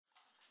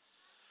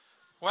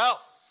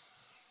Well,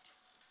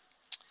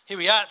 here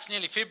we are. It's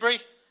nearly February,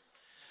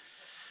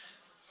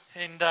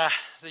 and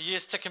the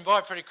year's ticking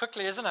by pretty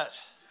quickly, isn't it?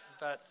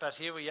 But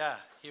here we are.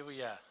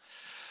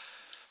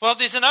 Well,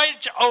 there's an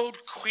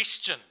age-old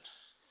question,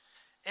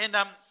 and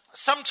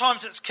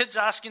sometimes it's kids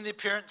asking their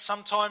parents,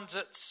 sometimes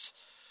it's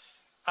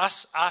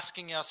us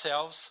asking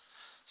ourselves,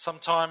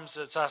 sometimes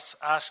it's us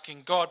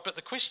asking God. But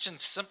the question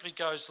simply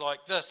goes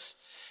like this: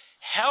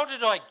 how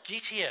did I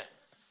get here?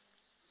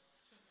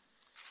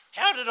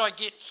 How did I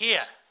get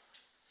here?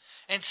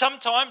 And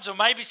sometimes, or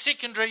maybe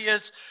secondary,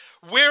 is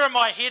where am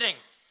I heading?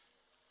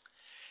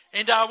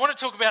 And I want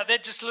to talk about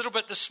that just a little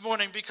bit this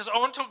morning, because I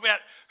want to talk about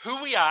who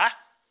we are,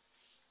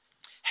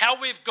 how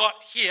we've got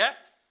here,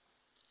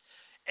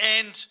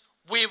 and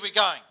where we're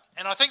going.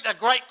 And I think they're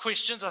great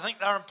questions. I think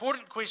they're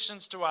important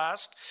questions to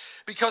ask,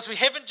 because we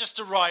haven't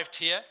just arrived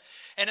here,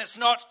 and it's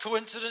not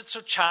coincidence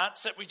or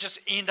chance that we just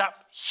end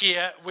up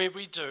here where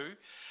we do.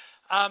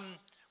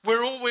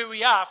 We're all where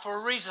we are for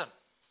a reason.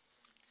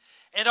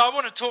 And I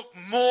want to talk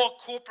more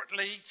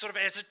corporately, sort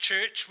of as a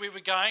church, where we're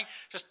going.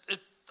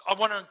 I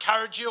want to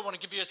encourage you. I want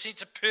to give you a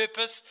sense of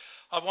purpose.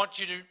 I want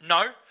you to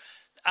know.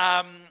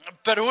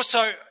 But also,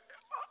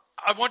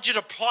 I want you to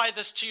apply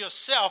this to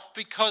yourself,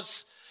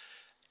 because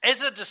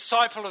as a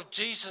disciple of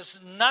Jesus,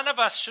 none of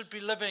us should be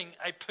living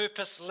a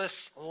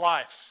purposeless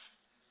life.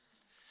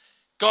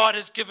 God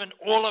has given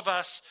all of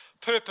us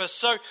purpose.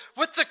 So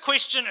with the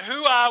question,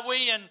 who are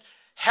we and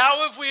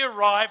how have we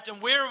arrived and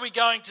where are we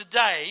going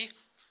today,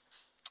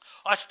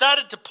 I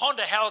started to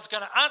ponder how I was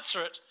going to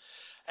answer it,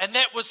 and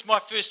that was my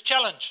first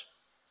challenge.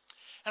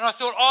 And I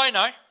thought, I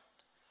know,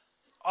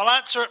 I'll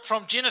answer it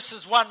from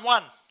Genesis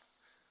 1:1,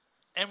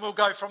 and we'll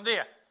go from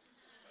there.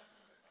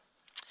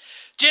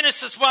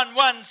 Genesis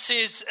 1:1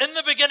 says, "In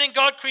the beginning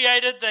God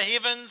created the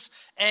heavens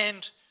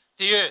and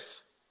the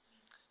earth."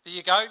 There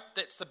you go,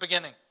 that's the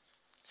beginning.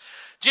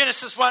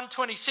 Genesis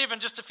 1:27,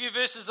 just a few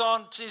verses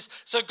on, says,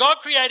 "So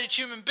God created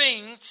human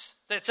beings,"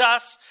 that's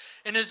us,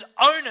 "in his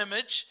own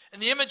image. In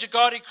the image of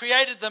God he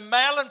created them,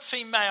 male and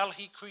female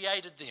he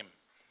created them."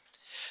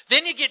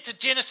 Then you get to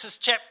Genesis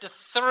chapter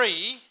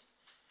 3,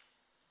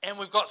 and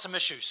we've got some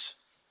issues.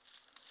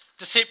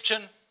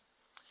 Deception,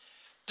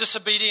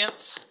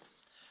 disobedience,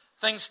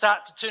 things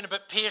start to turn a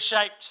bit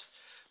pear-shaped.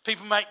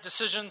 People make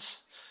decisions,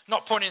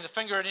 not pointing the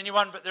finger at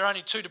anyone, but there are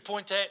only two to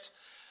point at.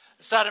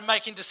 Started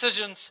making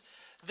decisions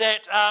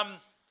that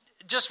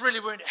just really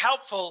weren't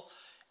helpful,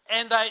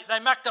 and they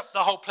mucked up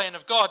the whole plan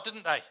of God,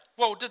 didn't they?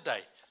 Well, did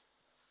they?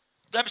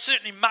 They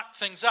certainly mucked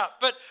things up.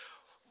 But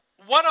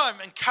what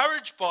I'm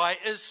encouraged by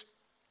is,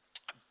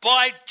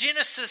 by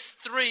Genesis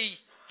 3,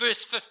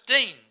 verse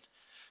 15,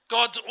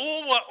 God's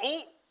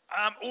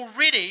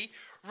already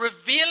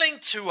revealing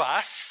to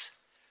us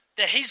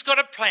that he's got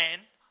a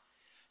plan,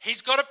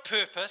 he's got a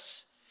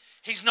purpose,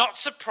 he's not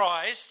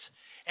surprised,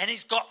 and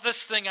he's got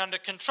this thing under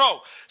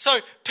control.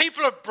 So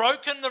people have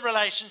broken the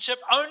relationship.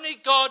 Only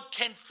God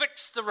can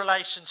fix the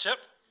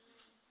relationship.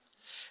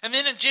 And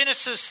then in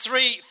Genesis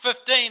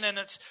 3:15, and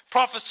it's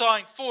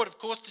prophesying forward, of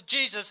course, to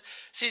Jesus,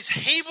 says,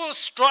 "He will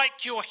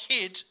strike your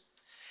head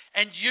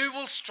and you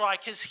will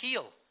strike his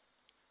heel."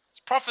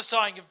 It's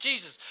prophesying of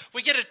Jesus.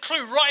 We get a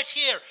clue right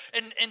here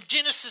in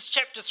Genesis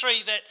chapter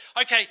 3 that,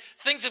 okay,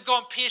 things have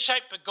gone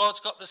pear-shaped, but God's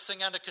got this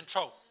thing under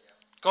control.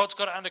 God's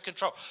got it under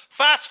control.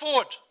 Fast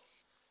forward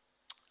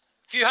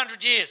a few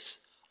hundred years.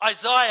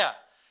 Isaiah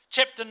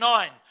chapter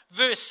 9,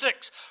 verse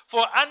 6.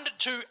 For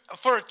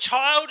a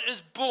child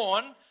is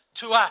born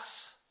to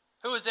us.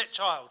 Who is that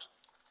child?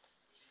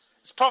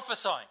 It's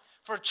prophesying.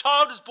 For a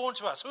child is born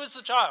to us. Who is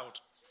the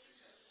child?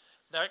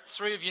 No,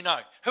 three of you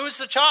know. Who is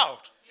the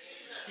child?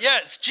 Jesus. Yeah,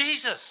 it's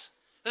Jesus.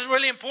 This is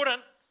really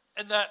important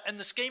in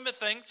the scheme of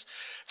things.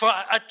 For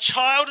a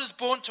child is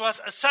born to us,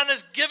 a son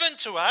is given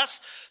to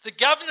us, the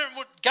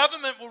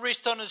government will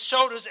rest on his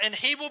shoulders, and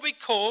he will be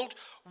called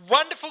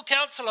Wonderful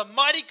Counselor,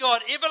 Mighty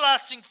God,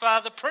 Everlasting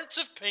Father, Prince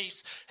of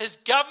Peace. His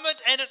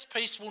government and its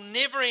peace will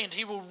never end.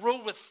 He will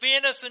rule with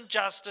fairness and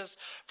justice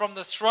from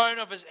the throne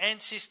of his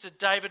ancestor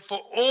David for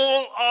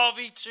all of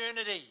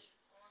eternity.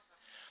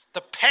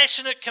 The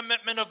passionate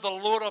commitment of the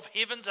Lord of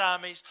heaven's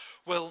armies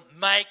will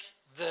make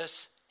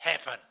this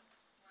happen.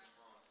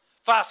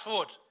 Fast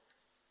forward.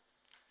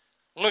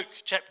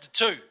 Luke chapter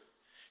 2.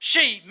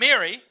 She,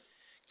 Mary,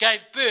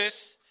 gave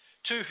birth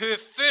to her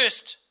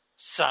first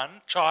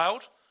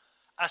child,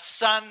 a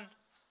son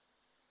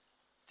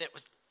that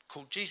was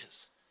called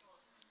Jesus.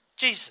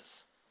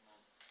 Jesus.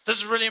 This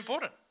is really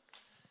important.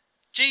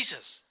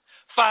 Jesus.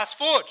 Fast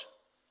forward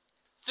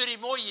 30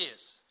 more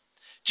years.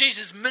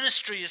 Jesus'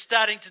 ministry is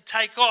starting to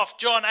take off.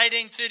 John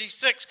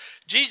 18:36,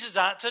 Jesus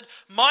answered,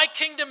 "My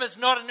kingdom is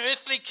not an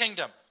earthly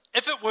kingdom.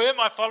 If it were,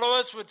 my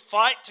followers would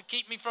fight to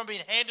keep me from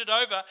being handed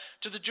over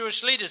to the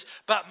Jewish leaders.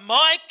 But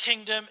my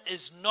kingdom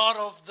is not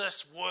of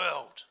this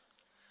world."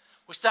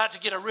 We start to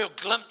get a real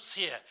glimpse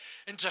here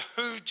into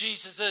who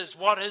Jesus is,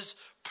 what his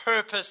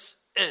purpose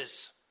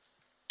is.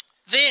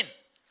 Then,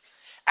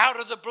 out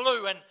of the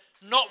blue, and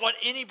not what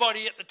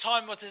anybody at the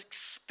time was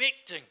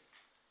expecting,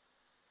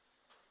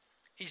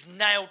 he's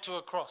nailed to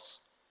a cross.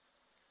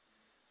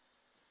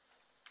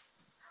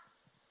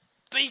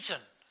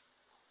 beaten,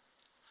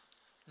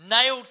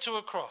 nailed to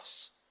a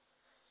cross,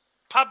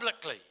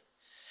 publicly.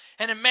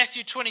 And in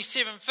Matthew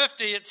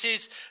 27:50 it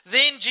says,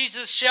 then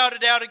Jesus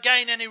shouted out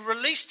again and he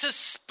released his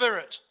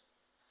spirit.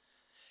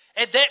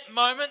 At that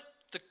moment,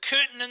 the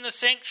curtain in the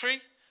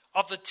sanctuary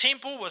of the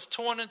temple was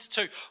torn into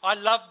two. I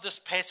love this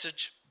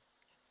passage.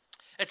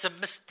 It's a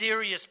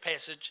mysterious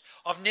passage.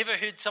 I've never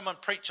heard someone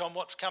preach on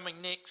what's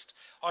coming next.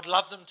 I'd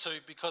love them to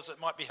because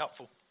it might be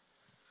helpful.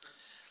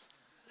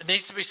 It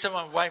needs to be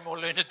someone way more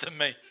learned than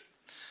me.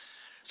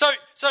 So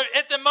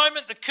at the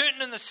moment, the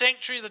curtain in the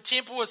sanctuary of the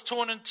temple was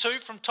torn in two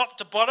from top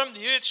to bottom.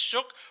 The earth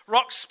shook,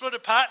 rocks split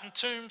apart, and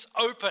tombs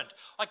opened.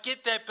 I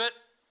get that bit,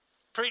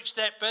 preach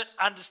that bit,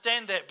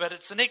 understand that bit.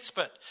 It's the next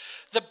bit.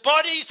 The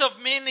bodies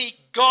of many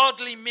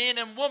godly men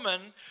and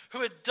women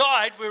who had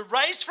died were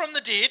raised from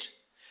the dead.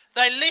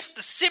 They left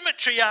the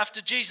cemetery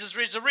after Jesus'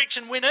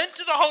 resurrection, went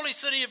into the holy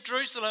city of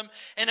Jerusalem,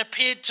 and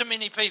appeared to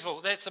many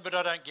people. That's the bit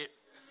I don't get.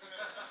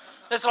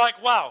 It's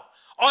like, wow.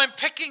 I'm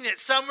picking that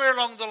somewhere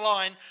along the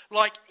line,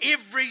 like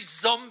every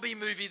zombie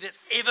movie that's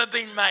ever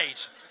been made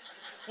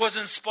was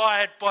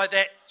inspired by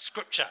that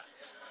scripture.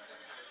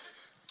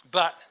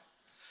 But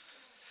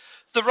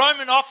the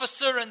Roman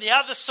officer and the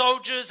other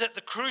soldiers at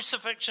the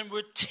crucifixion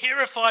were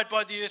terrified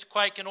by the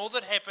earthquake and all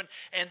that happened,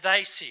 and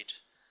they said,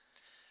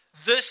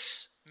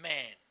 this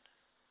man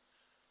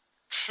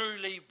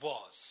truly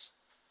was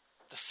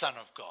the Son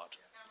of God.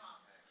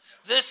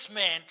 This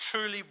man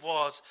truly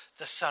was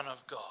the Son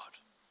of God.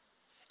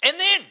 And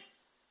then,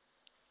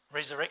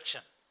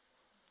 resurrection.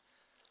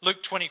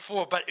 Luke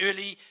 24, but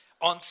early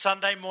on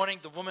Sunday morning,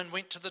 the woman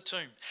went to the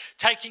tomb.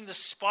 Taking the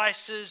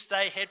spices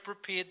they had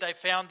prepared, they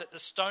found that the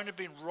stone had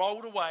been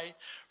rolled away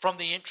from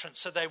the entrance.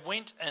 So they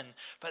went in,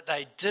 but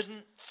they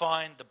didn't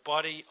find the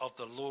body of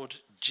the Lord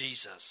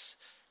Jesus.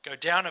 Go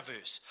down a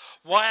verse.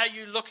 Why are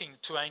you looking,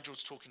 two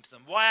angels talking to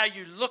them, why are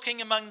you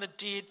looking among the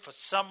dead for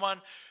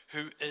someone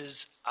who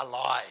is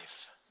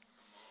alive?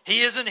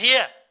 He isn't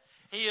here.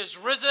 He is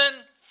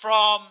risen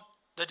from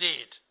the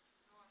dead.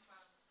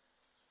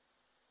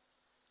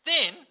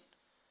 Then,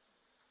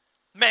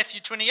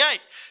 Matthew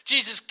 28,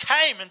 Jesus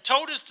came and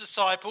told his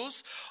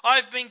disciples,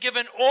 I've been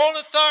given all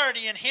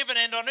authority in heaven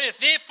and on earth.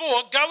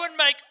 Therefore, go and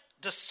make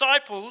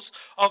disciples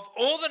of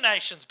all the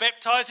nations,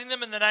 baptizing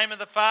them in the name of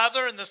the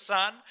Father and the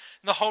Son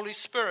and the Holy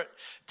Spirit.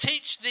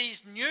 Teach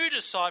these new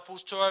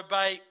disciples to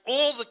obey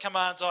all the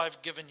commands I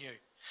have given you.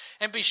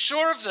 And be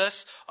sure of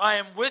this, I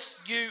am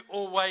with you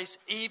always,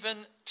 even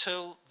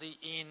till the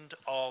end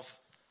of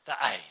the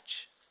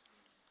age.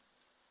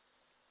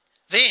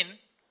 Then,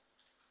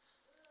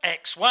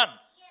 Acts 1.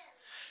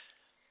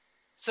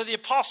 So the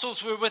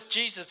apostles were with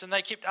Jesus and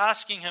they kept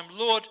asking him,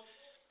 Lord,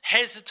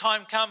 has the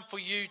time come for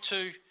you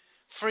to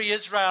free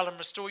Israel and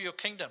restore your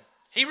kingdom?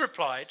 He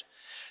replied,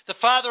 the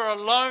Father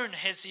alone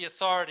has the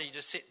authority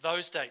to set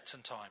those dates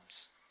and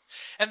times.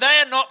 And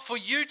they are not for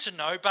you to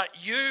know,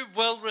 but you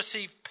will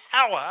receive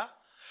power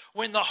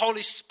when the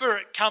Holy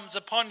Spirit comes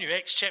upon you.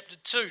 Acts chapter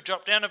 2,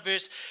 drop down a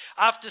verse.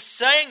 After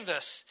saying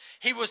this,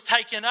 he was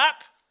taken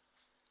up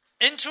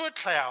into a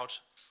cloud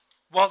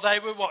while they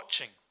were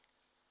watching,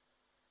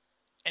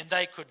 and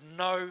they could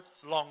no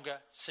longer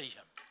see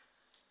him.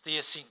 The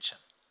ascension.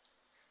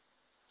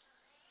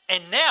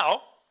 And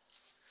now,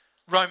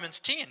 Romans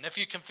 10, if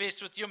you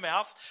confess with your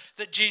mouth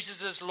that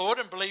Jesus is Lord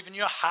and believe in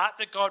your heart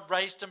that God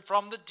raised him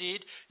from the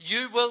dead,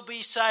 you will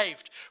be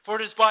saved. For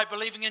it is by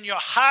believing in your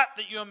heart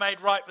that you are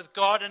made right with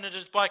God, and it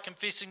is by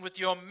confessing with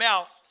your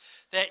mouth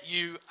that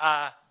you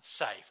are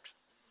saved.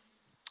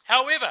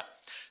 However,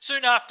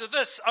 soon after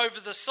this,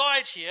 over the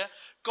side here,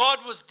 God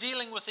was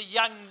dealing with a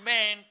young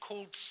man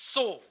called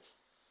Saul.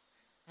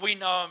 We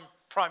know him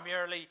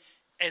primarily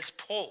as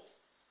Paul.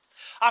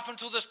 Up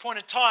until this point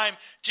in time,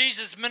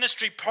 Jesus'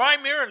 ministry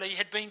primarily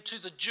had been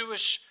to the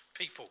Jewish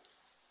people.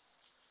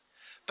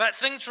 But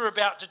things were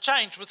about to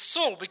change with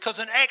Saul, because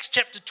in Acts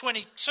chapter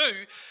 22,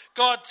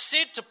 God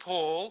said to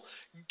Paul,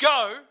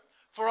 go,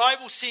 for I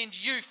will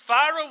send you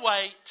far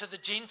away to the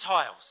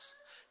Gentiles.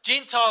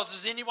 Gentiles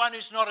is anyone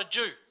who's not a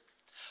Jew.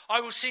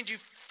 I will send you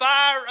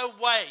far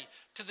away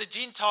to the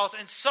Gentiles.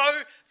 And so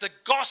the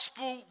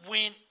gospel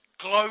went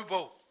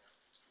global.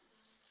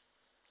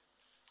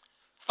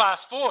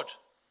 Fast forward.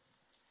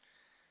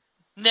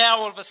 Now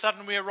all of a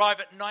sudden we arrive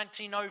at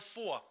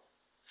 1904.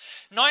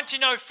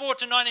 1904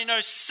 to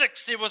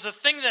 1906, there was a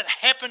thing that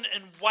happened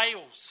in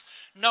Wales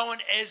known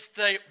as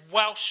the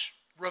Welsh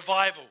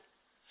Revival.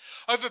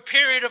 Over a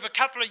period of a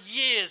couple of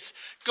years,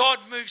 God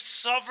moved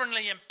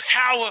sovereignly and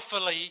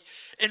powerfully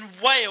in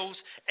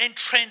Wales and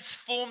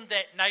transformed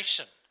that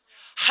nation.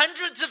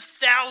 Hundreds of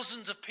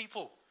thousands of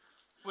people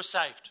were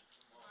saved.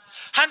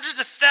 Hundreds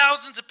of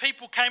thousands of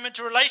people came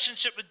into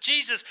relationship with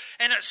Jesus,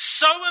 and it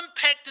so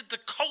impacted the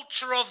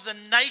culture of the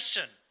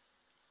nation.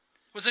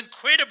 It was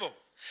incredible.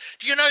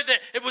 Do you know that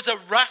it was a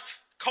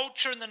rough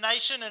culture in the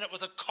nation, and it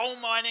was a coal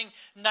mining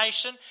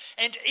nation,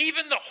 and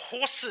even the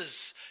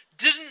horses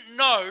didn't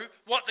know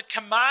what the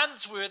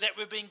commands were that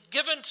were being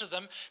given to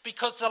them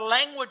because the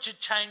language had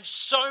changed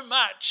so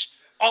much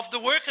of the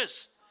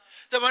workers.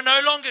 They were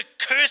no longer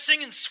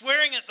cursing and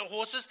swearing at the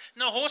horses,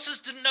 and the horses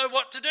didn't know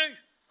what to do.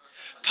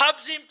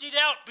 Pubs emptied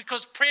out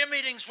because prayer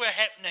meetings were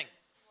happening.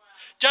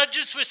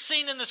 Judges were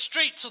seen in the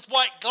streets with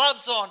white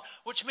gloves on,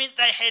 which meant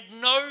they had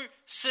no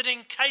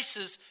sitting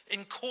cases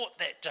in court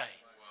that day.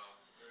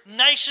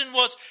 Nation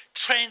was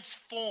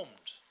transformed.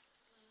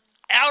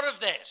 Out of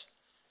that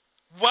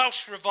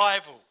Welsh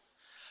revival,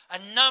 a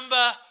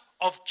number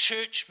of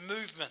church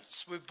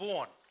movements were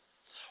born.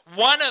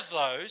 One of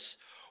those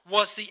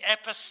was the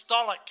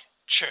Apostolic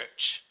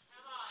Church.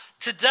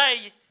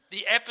 Today,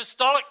 the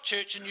Apostolic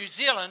Church in New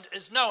Zealand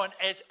is known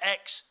as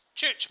Acts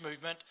Church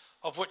Movement,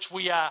 of which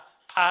we are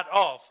part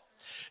of.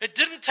 It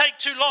didn't take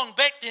too long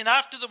back then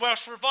after the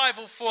Welsh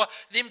revival for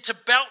them to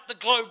belt the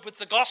globe with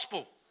the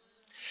gospel.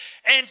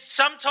 And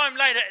sometime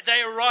later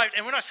they arrived,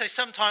 and when I say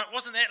sometime, it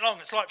wasn't that long,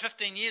 it's like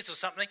 15 years or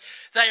something,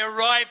 they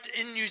arrived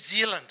in New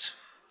Zealand,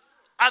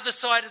 other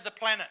side of the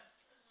planet.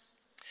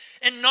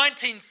 In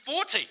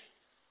 1940,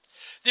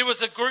 there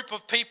was a group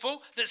of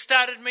people that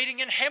started meeting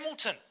in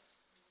Hamilton.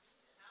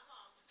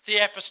 The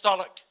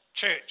Apostolic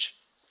Church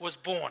was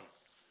born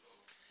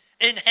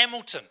in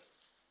Hamilton.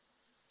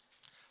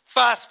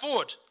 Fast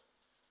forward.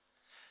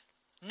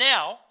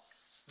 Now,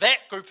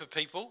 that group of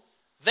people,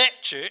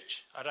 that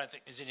church, I don't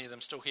think there's any of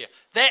them still here,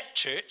 that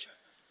church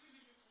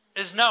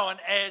is known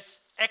as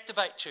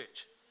Activate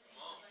Church.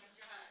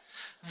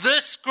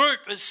 This group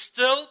is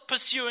still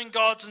pursuing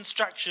God's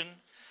instruction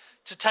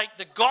to take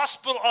the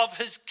gospel of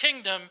his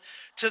kingdom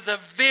to the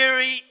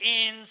very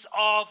ends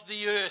of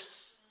the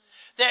earth.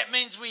 That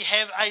means we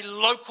have a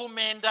local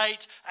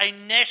mandate, a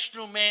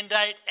national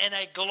mandate, and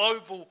a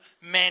global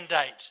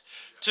mandate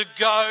to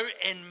go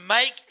and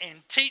make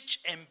and teach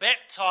and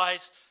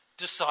baptize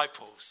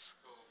disciples.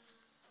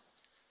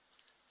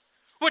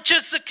 Which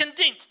is the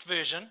condensed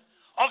version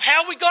of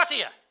how we got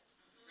here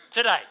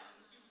today.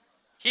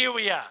 Here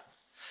we are.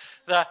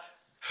 The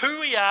who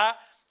we are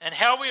and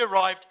how we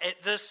arrived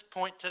at this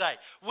point today.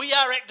 We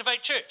are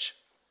Activate Church.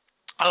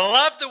 I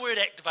love the word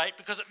activate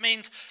because it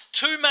means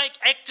to make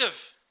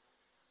active.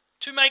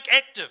 To make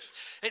active.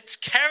 It's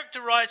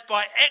characterized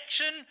by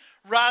action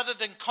rather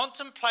than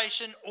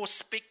contemplation or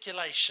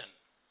speculation.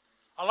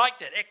 I like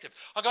that, active.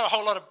 I've got a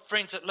whole lot of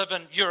friends that live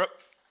in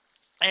Europe,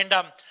 and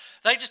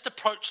they just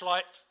approach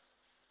life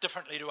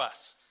differently to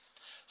us.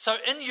 So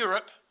in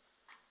Europe,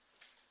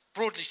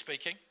 broadly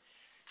speaking,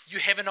 you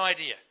have an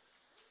idea.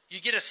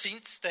 You get a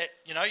sense that,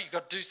 you've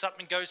got to do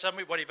something, go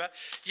somewhere, whatever.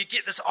 You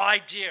get this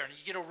idea and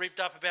you get all revved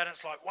up about it.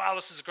 It's like, wow,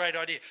 this is a great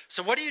idea.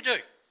 So what do?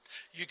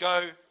 You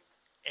go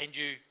and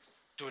you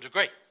do a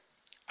degree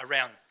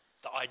around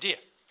the idea.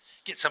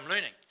 Get some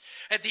learning.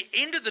 At the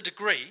end of the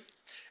degree,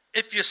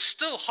 if you're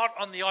still hot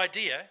on the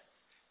idea,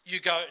 you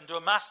go and do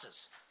a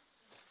master's.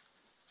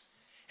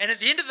 And at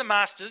the end of the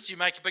master's, you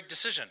make a big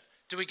decision.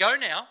 Do we go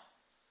now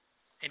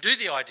and do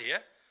the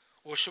idea,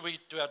 or should we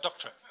do our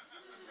doctorate?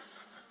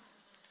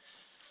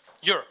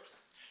 Europe.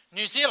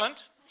 New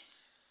Zealand,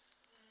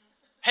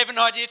 have an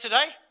idea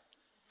today?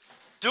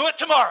 Do it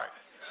tomorrow.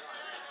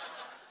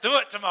 Do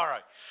it tomorrow.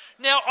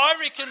 Now, I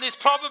reckon there's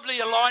probably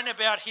a line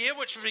about here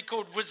which would be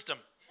called wisdom.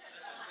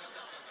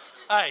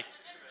 Hey,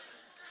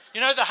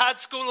 the hard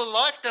school of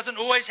life doesn't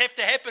always have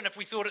to happen if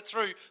we thought it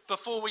through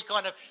before we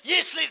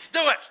yes, let's do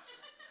it.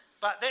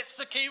 But that's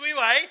the Kiwi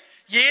way.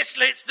 Yes,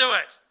 let's do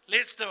it.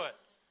 Let's do it.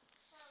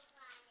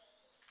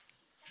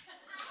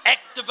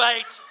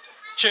 Activate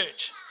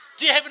Church.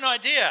 Do you have an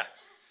idea?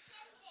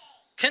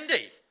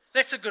 Kindy.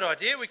 That's a good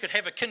idea. We could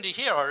have a kindy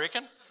here, I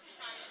reckon.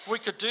 We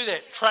could do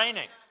that.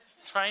 Training.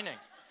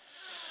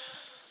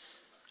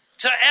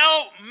 So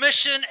our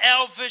mission,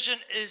 our vision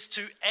is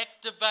to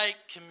activate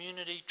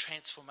community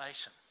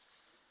transformation.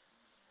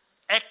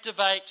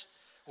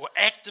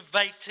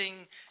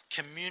 Activating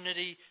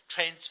community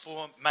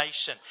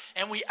transformation.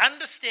 And we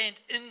understand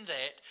in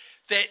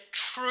that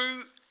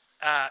true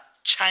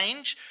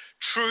change,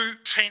 true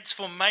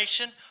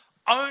transformation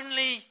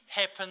only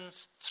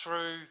happens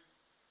through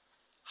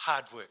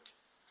hard work.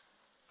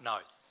 No,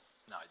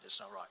 that's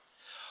not right.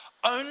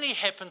 Only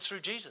happens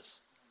through Jesus.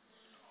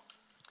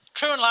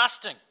 True and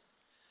lasting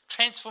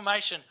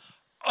transformation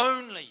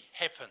only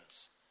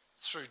happens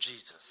through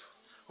Jesus.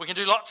 We can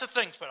do lots of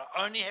things, but it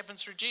only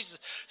happens through Jesus.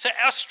 So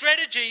our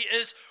strategy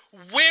is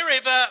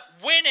wherever,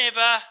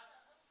 whenever.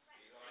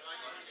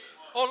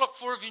 Oh, look,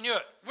 4 of you knew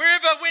it.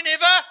 Wherever,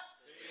 whenever.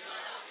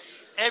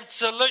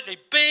 Absolutely.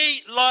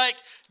 Be like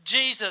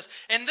Jesus.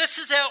 And this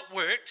is how it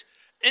worked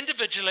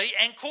individually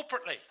and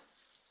corporately.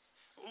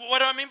 What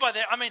do I mean by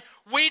that? I mean,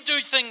 we do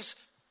things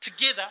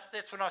together.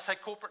 That's when I say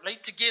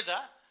corporately, together.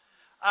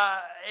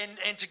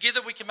 And together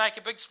we can make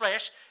a big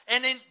splash.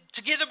 And then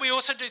together we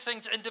also do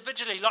things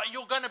individually. Like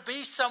you're going to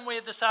be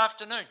somewhere this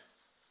afternoon.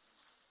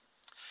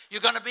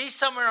 You're going to be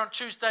somewhere on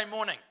Tuesday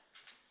morning.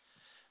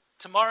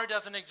 Tomorrow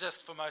doesn't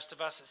exist for most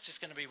of us. It's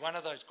just going to be one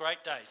of those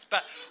great days.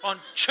 But on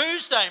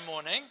Tuesday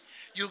morning,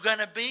 you're going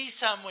to be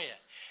somewhere.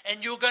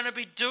 And you're going to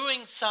be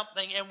doing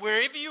something. And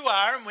wherever you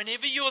are and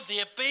whenever you're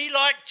there, be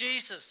like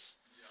Jesus.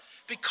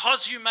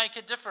 Because you make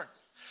a difference.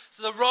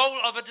 So the role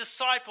of a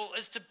disciple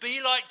is to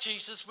be like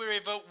Jesus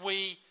wherever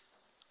we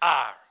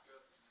are.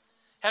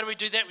 How do we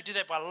do that? We do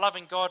that by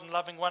loving God and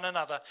loving one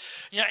another.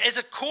 As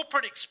a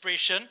corporate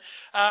expression,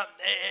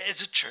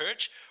 as a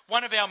church,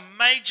 one of our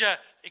major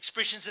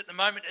expressions at the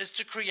moment is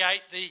to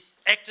create the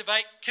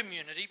Activate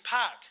Community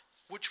Park,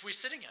 which we're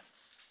sitting in,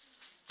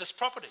 this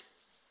property.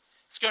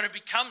 It's going to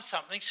become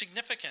something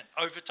significant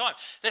over time.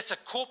 That's a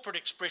corporate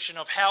expression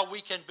of how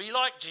we can be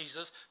like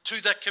Jesus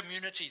to the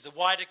community, the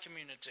wider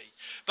community.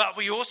 But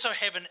we also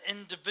have an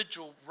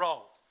individual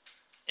role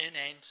in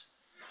and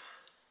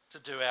to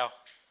do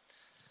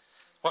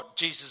what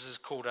Jesus has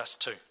called us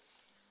to.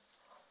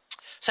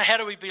 So how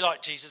do we be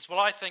like Jesus? Well,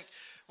 I think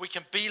we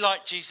can be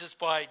like Jesus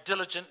by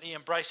diligently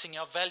embracing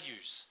our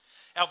values.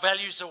 Our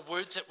values are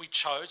words that we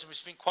chose, and we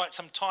spent quite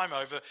some time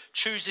over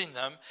choosing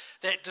them,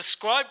 that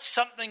described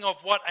something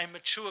of what a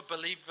mature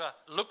believer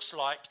looks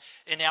like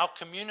in our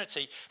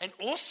community, and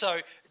also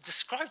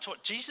described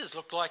what Jesus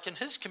looked like in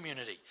his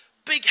community.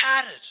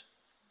 Big-hearted.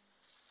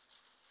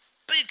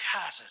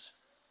 Big-hearted.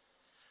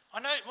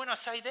 I know when I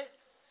say that,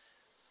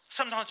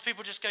 sometimes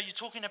people just go, you're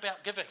talking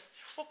about giving.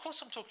 Well, of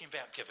course I'm talking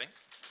about giving,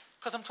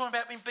 because I'm talking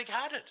about being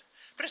big-hearted.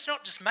 But it's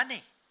not just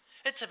money.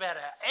 It's about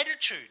our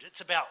attitude.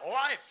 It's about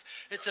life.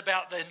 It's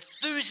about the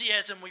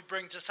enthusiasm we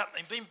bring to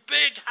something. Being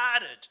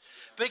big-hearted.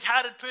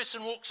 Big-hearted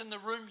person walks in the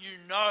room, you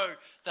know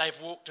they've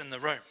walked in the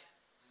room.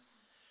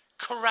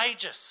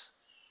 Courageous.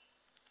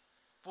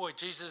 Boy,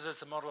 Jesus is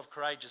the model of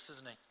courageous,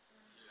 isn't he?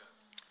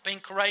 Being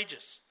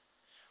courageous.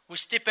 We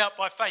step out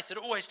by faith. It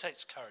always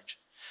takes courage.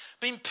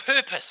 Being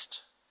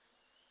purposed.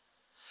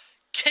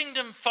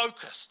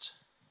 Kingdom-focused.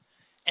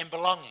 And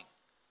belonging,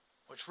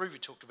 which Ruby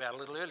talked about a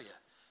little earlier.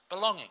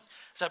 Belonging.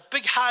 So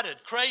big-hearted,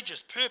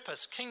 courageous,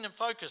 purpose,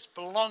 kingdom-focused,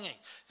 belonging.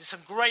 There's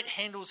some great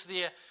handles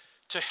there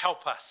to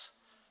help us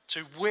to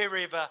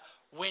wherever,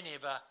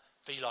 whenever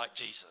be like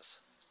Jesus.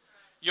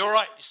 You all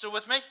right? You still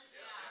with me? Yeah.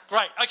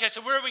 Great. Okay,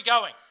 so where are we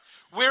going?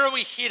 Where are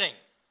we heading?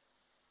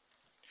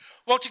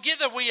 Well,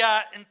 together we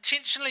are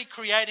intentionally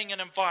creating an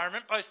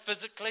environment, both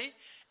physically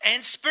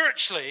and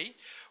spiritually,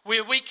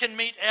 where we can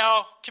meet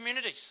our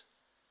communities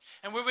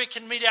and where we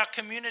can meet our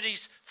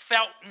community's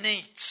felt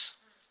needs.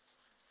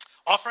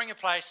 Offering a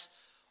place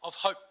of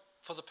hope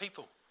for the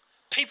people.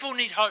 People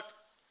need hope.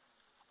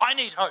 I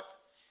need hope.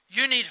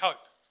 You need hope.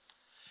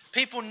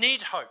 People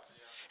need hope.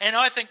 And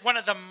I think one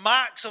of the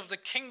marks of the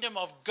kingdom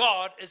of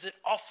God is it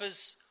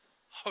offers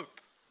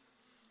hope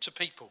to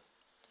people.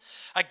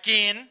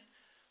 Again,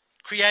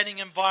 creating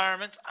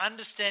environments,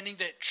 understanding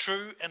that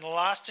true and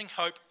lasting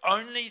hope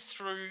only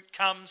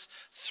comes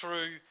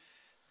through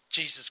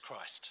Jesus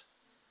Christ.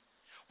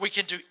 We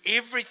can do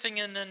everything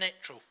in the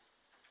natural.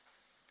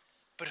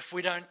 But if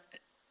we don't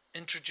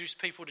introduce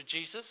people to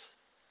Jesus,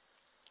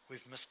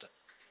 we've missed it.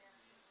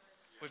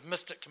 We've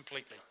missed it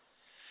completely.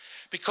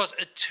 Because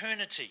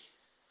eternity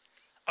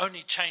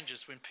only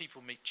changes when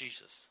people meet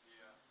Jesus.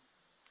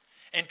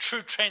 And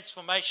true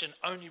transformation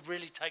only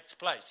really takes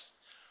place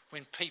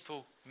when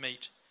people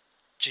meet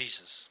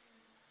Jesus.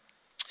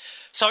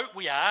 So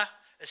we are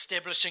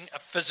establishing a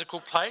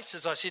physical place,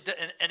 as I said,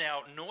 in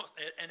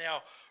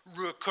our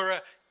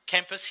Ruakura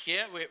campus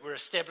here. We're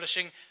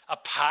establishing a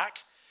park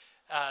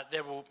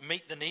that will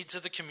meet the needs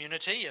of the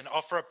community and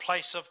offer a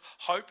place of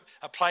hope,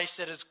 a place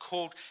that is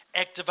called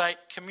Activate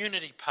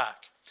Community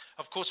Park.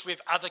 Of course, we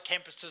have other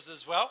campuses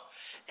as well.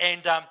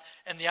 And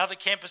the other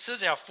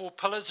campuses, our 4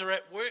 pillars are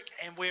at work,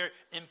 and we're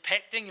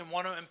impacting and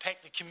want to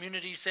impact the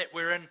communities that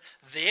we're in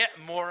there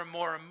more and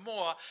more and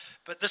more.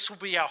 But this will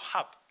be our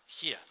hub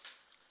here.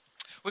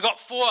 We've got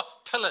 4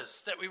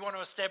 pillars that we want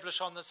to establish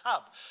on this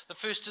hub. The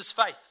first is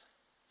faith.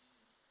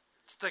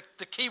 It's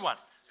the key one,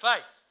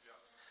 faith.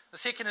 The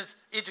second is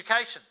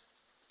education.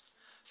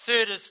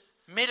 Third is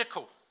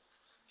medical.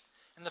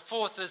 And the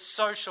fourth is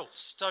social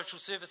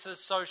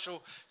services,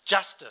 social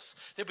justice.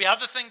 There'll be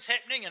other things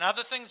happening and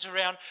other things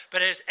around,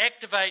 but as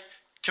Activate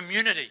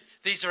Community,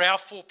 these are our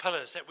 4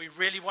 pillars that we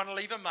really want to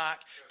leave a mark,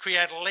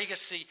 create a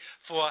legacy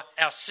for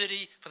our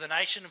city, for the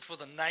nation, and for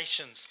the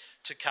nations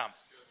to come.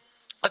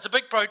 It's a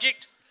big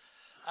project.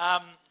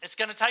 It's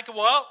going to take a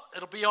while.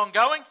 It'll be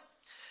ongoing.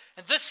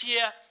 And this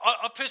year,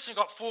 I've personally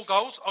got 4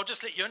 goals. I'll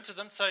just let you into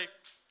them so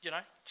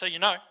you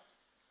know.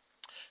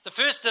 The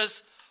first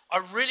is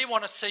I really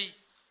want to see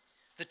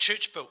the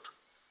church built.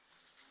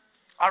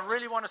 I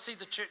really want to see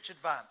the church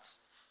advance.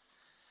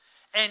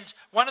 And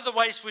one of the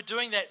ways we're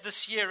doing that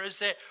this year is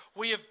that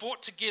we have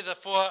brought together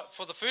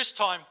for the first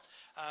time,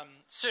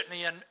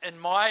 certainly in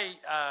my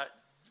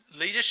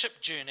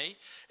leadership journey,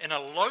 in a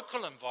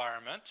local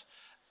environment,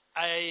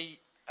 a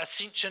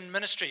Ascension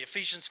ministry,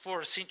 Ephesians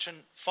 4 Ascension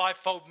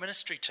 5-fold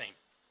ministry team.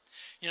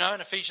 You know,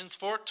 in Ephesians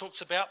 4, it talks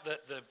about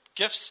the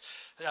gifts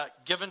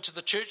given to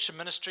the church, the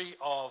ministry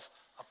of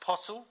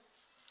apostle,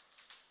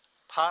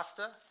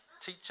 pastor,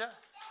 teacher,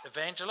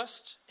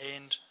 evangelist,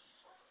 and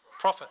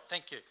prophet.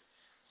 Thank you.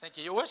 Thank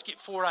you. You always get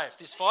 4A. If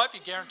there's 5,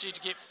 you're guaranteed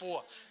to get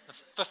 4.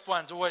 The 5th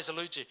one always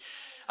eludes you.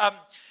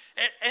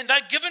 And they're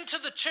given to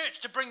the church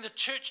to bring the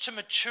church to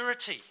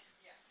maturity.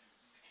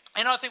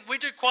 And I think we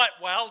do quite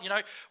well.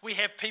 We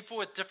have people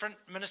with different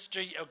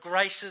ministry or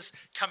graces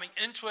coming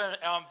into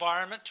our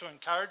environment to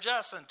encourage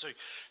us and to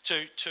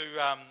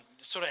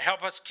sort of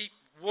help us keep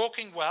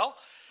walking well.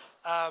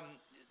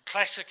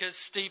 Classic is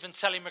Steve and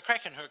Sally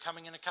McCracken, who are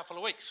coming in a couple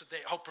of weeks with their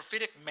whole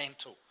prophetic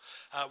mantle.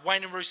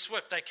 Wayne and Ruth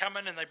Swift, they come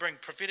in and they bring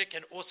prophetic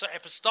and also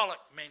apostolic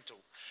mantle.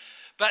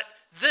 But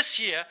this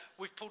year,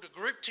 we've pulled a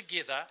group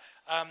together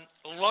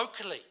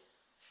locally.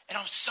 And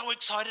I'm so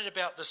excited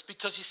about this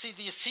because, you see,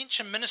 the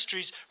Ascension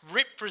Ministries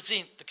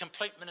represent the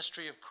complete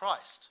ministry of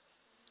Christ.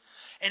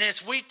 And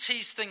as we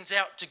tease things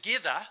out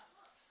together,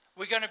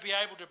 we're going to be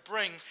able to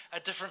bring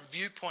a different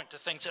viewpoint to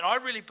things. And I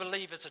really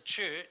believe as a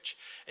church,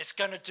 it's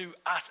going to do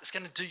us, it's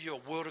going to do you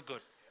a world of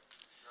good.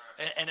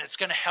 And it's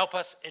going to help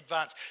us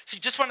advance. See,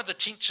 just one of the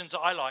tensions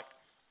I like,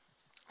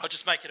 I'll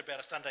just make it about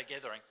a Sunday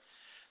gathering.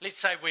 Let's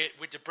say we're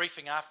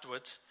debriefing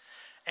afterwards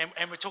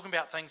and we're talking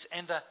about things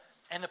and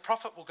the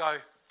prophet will go,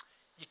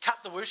 "You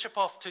cut the worship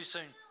off too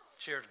soon,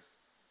 Sheridan.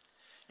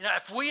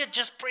 If we had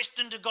just pressed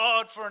into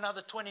God for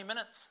another 20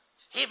 minutes,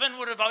 heaven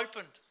would have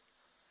opened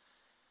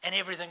and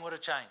everything would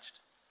have changed.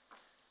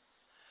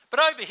 But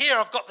over here,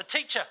 I've got the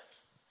teacher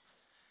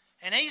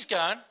and he's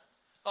going,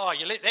 oh,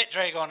 you let that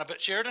drag on a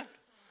bit, Sheridan.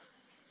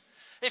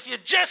 If you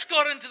just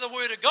got into the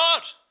Word of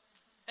God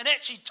and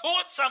actually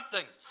taught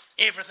something,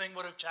 everything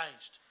would have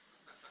changed."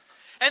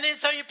 And then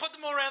so you put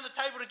them all around the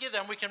table together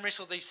and we can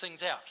wrestle these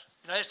things out.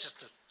 That's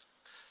just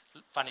a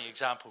funny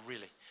example,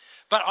 really.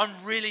 But I'm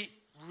really,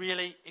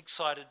 really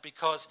excited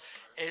because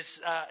as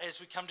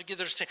we come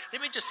together as a team,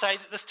 let me just say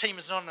that this team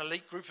is not an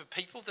elite group of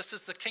people. This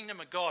is the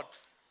kingdom of God.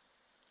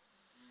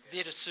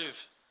 There to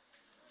serve.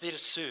 There to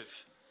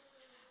serve.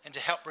 And to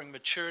help bring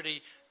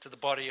maturity to the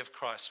body of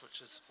Christ, which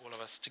is all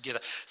of us together.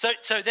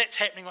 So that's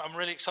happening. I'm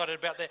really excited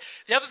about that.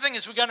 The other thing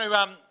is we're going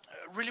to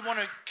really want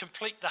to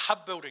complete the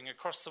hub building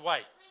across the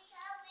way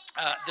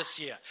this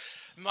year.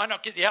 Might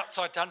not get the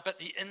outside done, but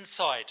the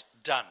inside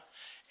done.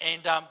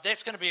 And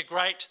that's going to be a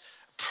great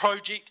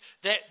project.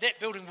 That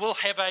building will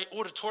have an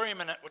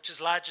auditorium in it, which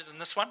is larger than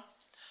this one.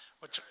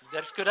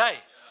 That's good, eh?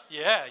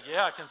 Yeah,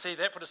 I can see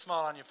that. Put a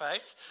smile on your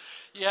face.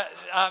 Yeah,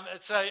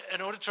 it's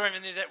an auditorium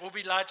in there that will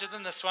be larger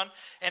than this one,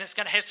 and it's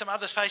going to have some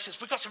other spaces.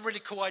 We've got some really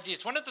cool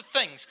ideas. One of the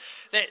things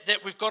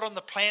that we've got on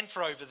the plan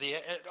for over there,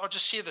 I'll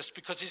just share this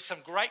because there's some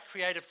great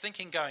creative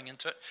thinking going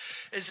into it,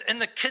 is in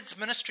the kids'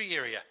 ministry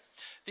area.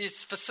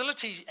 There's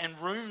facilities and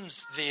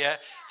rooms there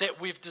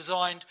that we've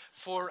designed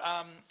for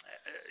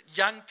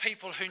young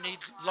people who need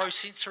low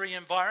sensory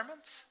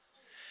environments.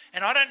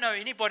 And I don't know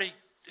anybody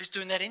who's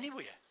doing that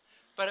anywhere.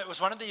 But it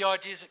was one of the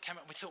ideas that came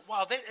up. We thought,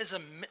 wow, that is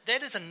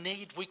a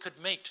need we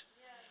could meet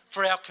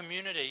for our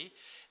community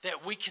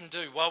that we can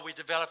do while we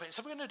develop it.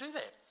 So we're going to do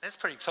that. That's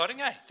pretty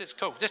exciting, eh? That's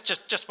cool. That's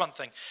just one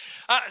thing.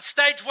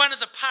 Stage one of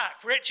the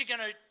park. We're actually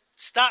going to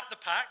start the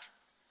park.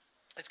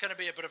 It's going to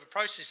be a bit of a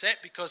process,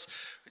 because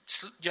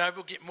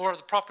we'll get more of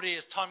the property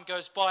as time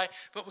goes by.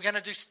 But we're going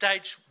to do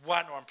stage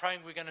one, or I'm praying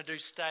we're going to do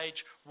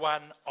stage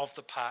one of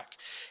the park.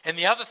 And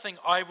the other thing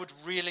I would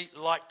really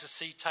like to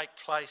see take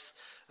place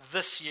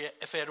this year,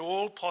 if at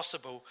all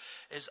possible,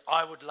 is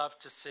I would love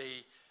to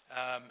see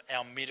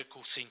our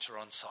medical centre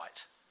on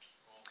site.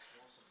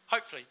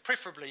 Hopefully,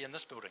 preferably in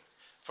this building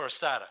for a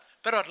starter.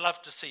 But I'd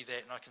love to see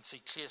that, and I can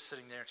see Claire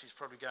sitting there and she's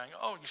probably going,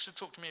 oh, you should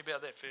talk to me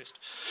about that first.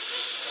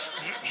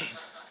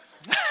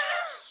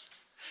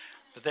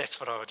 But that's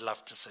what I would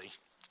love to see.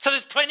 So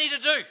there's plenty to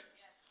do.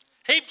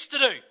 Heaps to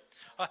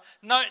do.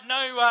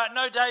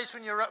 No days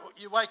when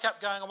you wake up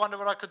going, I wonder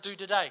what I could do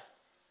today.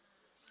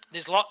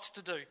 There's lots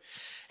to do.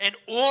 And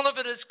all of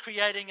it is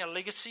creating a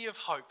legacy of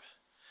hope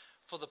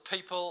for the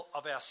people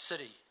of our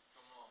city,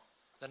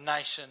 the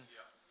nation,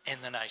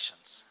 and the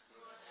nations.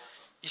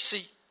 You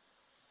see,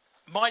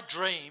 my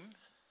dream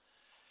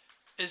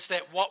is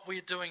that what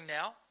we're doing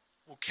now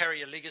will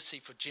carry a legacy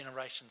for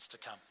generations to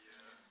come.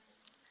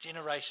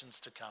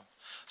 Generations to come.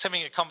 I was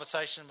having a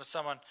conversation with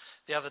someone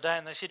the other day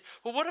and they said,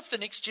 well, what if the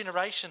next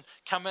generation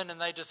come in and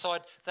they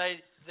decide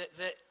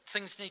that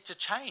things need to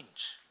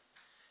change?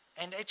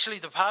 And actually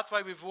the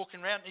pathway we've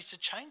walking around needs to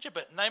change a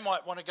bit. And they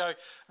might want to go,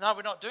 no,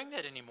 we're not doing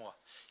that anymore.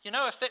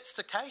 If that's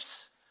the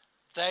case,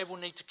 they will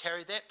need to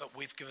carry that, but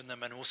we've given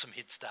them an awesome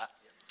head start.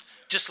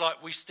 Just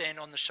like we stand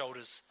on the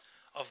shoulders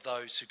of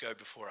those who go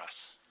before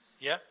us.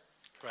 Yeah?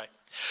 Great.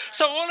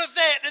 So all of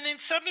that, and then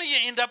suddenly you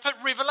end up at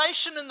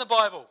Revelation in the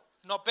Bible.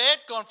 Not bad,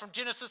 gone from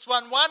Genesis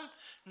 1:1,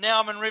 now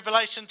I'm in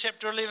Revelation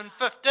chapter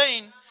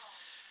 11:15.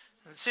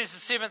 It says the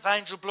seventh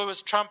angel blew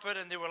his trumpet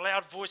and there were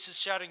loud voices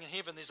shouting in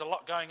heaven. There's a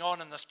lot going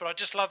on in this, but I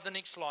just love the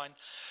next line.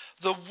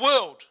 The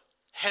world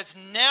has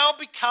now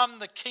become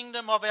the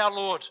kingdom of our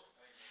Lord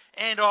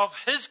and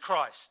of his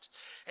Christ,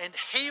 and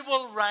he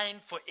will reign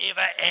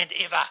forever and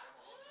ever.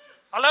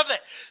 I love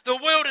that. The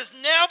world has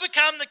now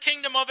become the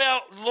kingdom of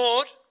our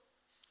Lord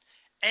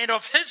and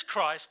of his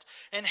Christ,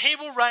 and he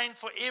will reign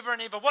forever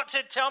and ever. What's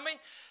that tell me?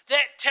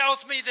 That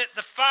tells me that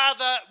the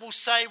Father will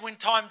say when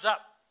time's up.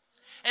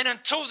 And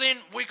until then,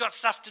 we got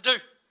stuff to do.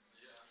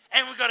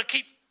 And we've got to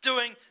keep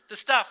doing the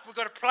stuff. We've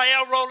got to play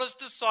our role as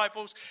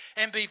disciples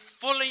and be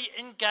fully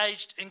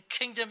engaged in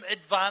kingdom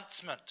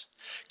advancement.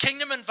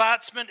 Kingdom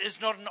advancement is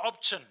not an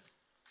option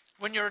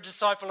when you're a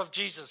disciple of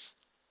Jesus.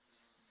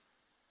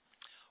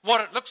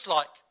 What it looks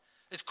like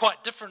is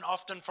quite different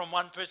often from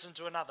one person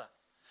to another.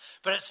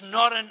 But it's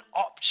not an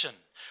option.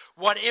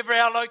 Whatever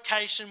our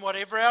location,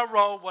 whatever our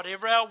role,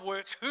 whatever our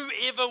work,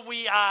 whoever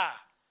we are,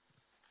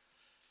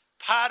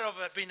 part of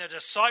it, being a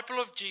disciple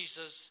of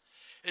Jesus,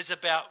 is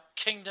about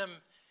kingdom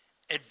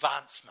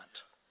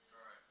advancement.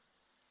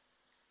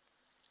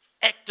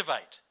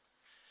 Activate.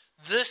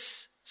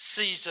 This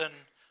season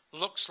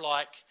looks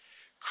like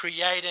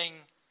creating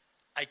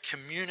a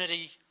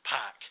community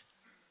park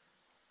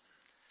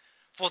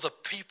for the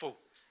people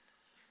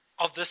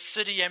of this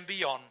city and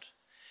beyond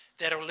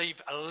that will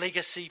leave a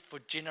legacy for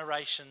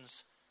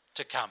generations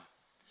to come.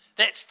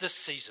 That's this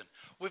season.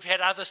 We've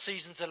had other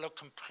seasons that look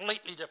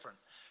completely different,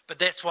 but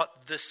that's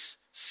what this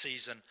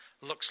season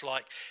looks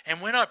like.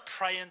 And when I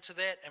pray into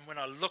that and when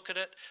I look at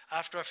it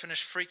after I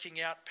finish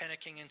freaking out,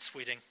 panicking and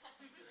sweating,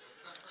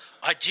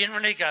 I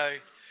generally go,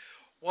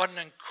 what an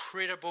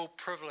incredible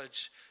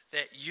privilege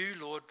that you,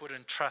 Lord, would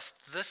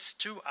entrust this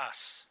to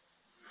us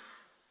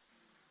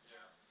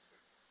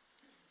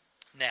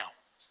now.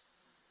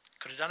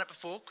 Could have done it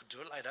before, could do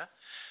it later,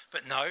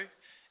 but no,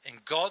 in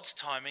God's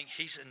timing,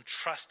 he's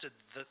entrusted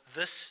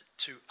this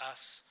to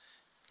us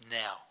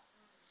now.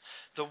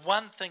 The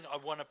one thing I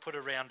want to put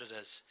around it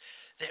is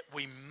that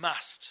we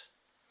must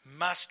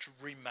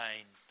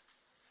remain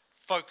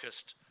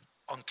focused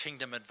on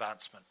kingdom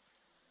advancement.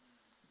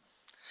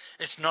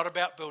 It's not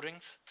about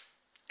buildings.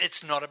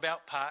 It's not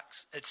about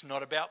parks. It's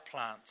not about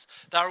plants.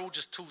 They're all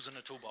just tools in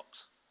a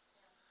toolbox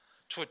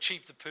to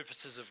achieve the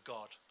purposes of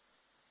God.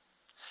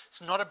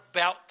 It's not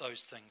about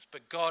those things,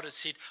 but God has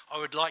said, I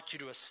would like you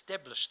to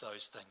establish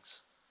those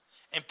things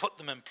and put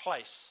them in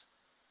place.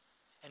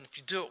 And if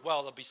you do it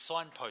well, there'll be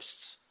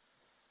signposts.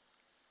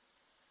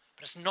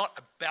 But it's not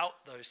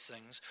about those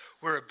things.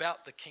 We're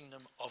about the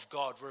kingdom of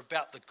God. We're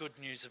about the good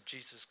news of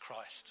Jesus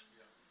Christ.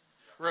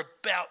 We're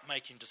about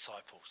making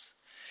disciples.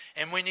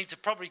 And we need to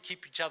probably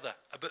keep each other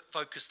a bit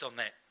focused on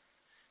that,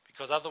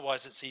 because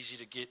otherwise it's easy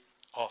to get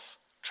off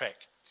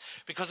track.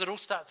 Because it all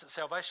starts at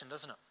salvation,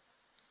 doesn't it?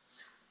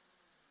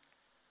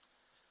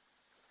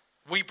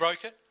 We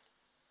broke it.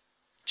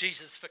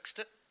 Jesus fixed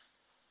it.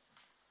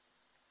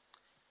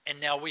 And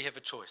now we have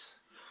a choice.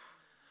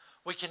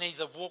 We can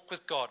either walk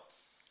with God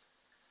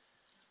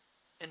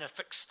in a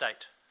fixed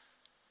state,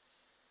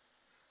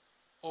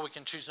 or we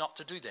can choose not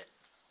to do that.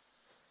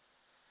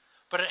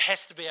 But it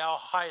has to be our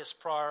highest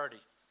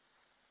priority,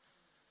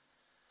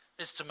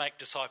 is to make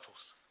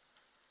disciples.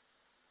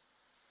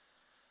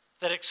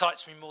 That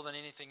excites me more than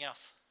anything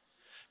else.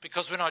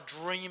 Because when I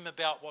dream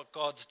about what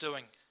God's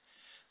doing,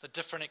 the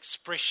different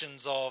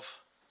expressions of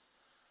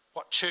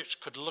what church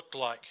could look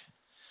like.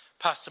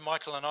 Pastor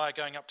Michael and I are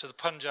going up to the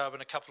Punjab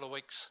in a couple of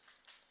weeks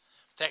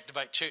to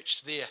activate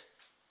church there.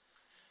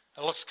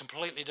 It looks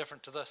completely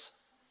different to this.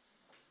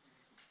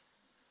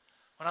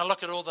 When I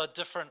look at all the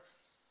different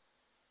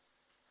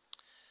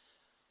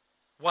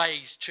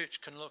ways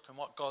church can look and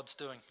what God's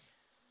doing,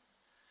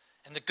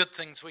 and the good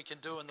things we can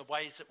do and the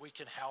ways that we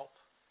can help,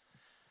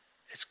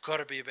 it's got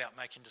to be about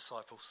making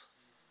disciples,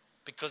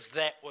 because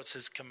that was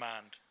his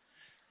command.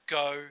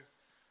 Go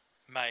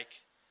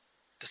make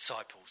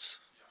disciples.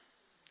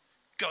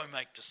 Go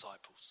make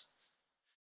disciples.